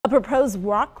proposed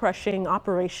rock crushing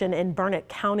operation in Burnet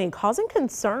County causing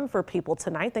concern for people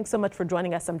tonight. Thanks so much for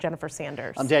joining us. I'm Jennifer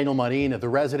Sanders. I'm Daniel Marin. The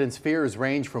residents' fears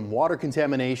range from water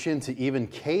contamination to even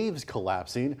caves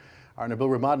collapsing. Our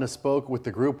Nabil Ramadna spoke with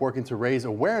the group working to raise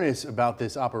awareness about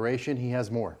this operation. He has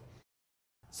more.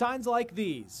 Signs like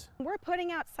these. We're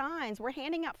putting out signs, we're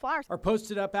handing out flyers. Are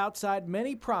posted up outside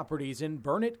many properties in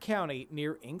Burnet County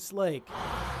near Inks Lake.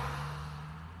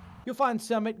 You'll find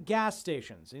some at gas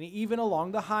stations and even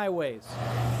along the highways.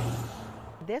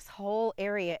 This whole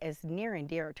area is near and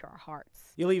dear to our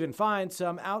hearts. You'll even find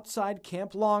some outside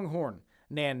Camp Longhorn.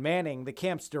 Nan Manning, the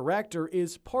camp's director,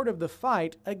 is part of the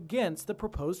fight against the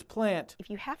proposed plant.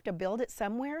 If you have to build it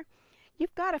somewhere,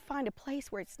 you've got to find a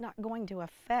place where it's not going to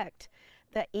affect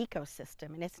the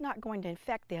ecosystem, and it's not going to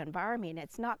affect the environment,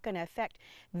 it's not going to affect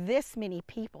this many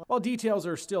people. While details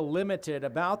are still limited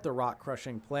about the rock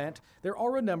crushing plant, there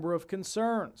are a number of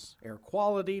concerns: air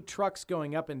quality, trucks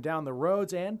going up and down the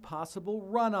roads, and possible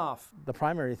runoff. The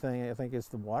primary thing, I think, is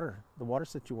the water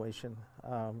situation,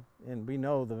 and we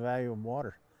know the value of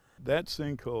water. That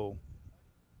sinkhole,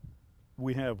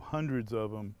 we have hundreds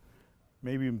of them,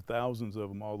 maybe even thousands of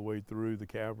them all the way through the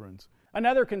caverns.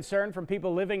 Another concern from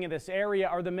people living in this area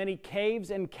are the many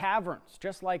caves and caverns,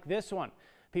 just like this one.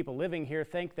 People living here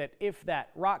think that if that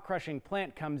rock crushing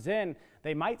plant comes in,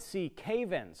 they might see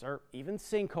cave-ins or even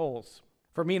sinkholes.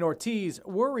 Fermin Ortiz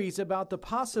worries about the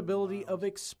possibility of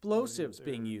explosives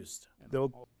being used.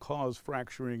 They'll cause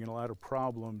fracturing and a lot of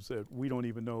problems that we don't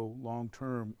even know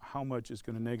long-term how much it's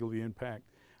going to negatively impact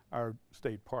our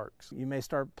state parks. You may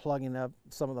start plugging up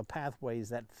some of the pathways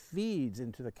that feeds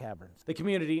into the caverns. The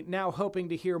community now hoping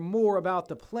to hear more about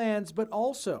the plans, but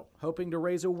also hoping to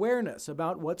raise awareness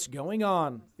about what's going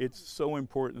on. It's so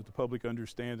important that the public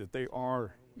understand that they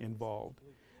are involved.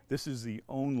 This is the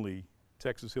only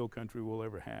Texas Hill Country we'll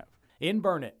ever have. In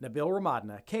Burnet, Nabil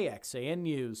Ramadna, KXAN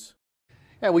News.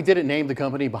 Yeah, we didn't name the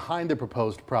company behind the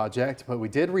proposed project, but we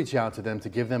did reach out to them to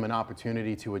give them an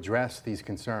opportunity to address these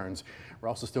concerns. We're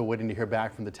also still waiting to hear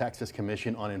back from the Texas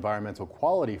Commission on Environmental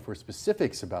Quality for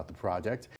specifics about the project.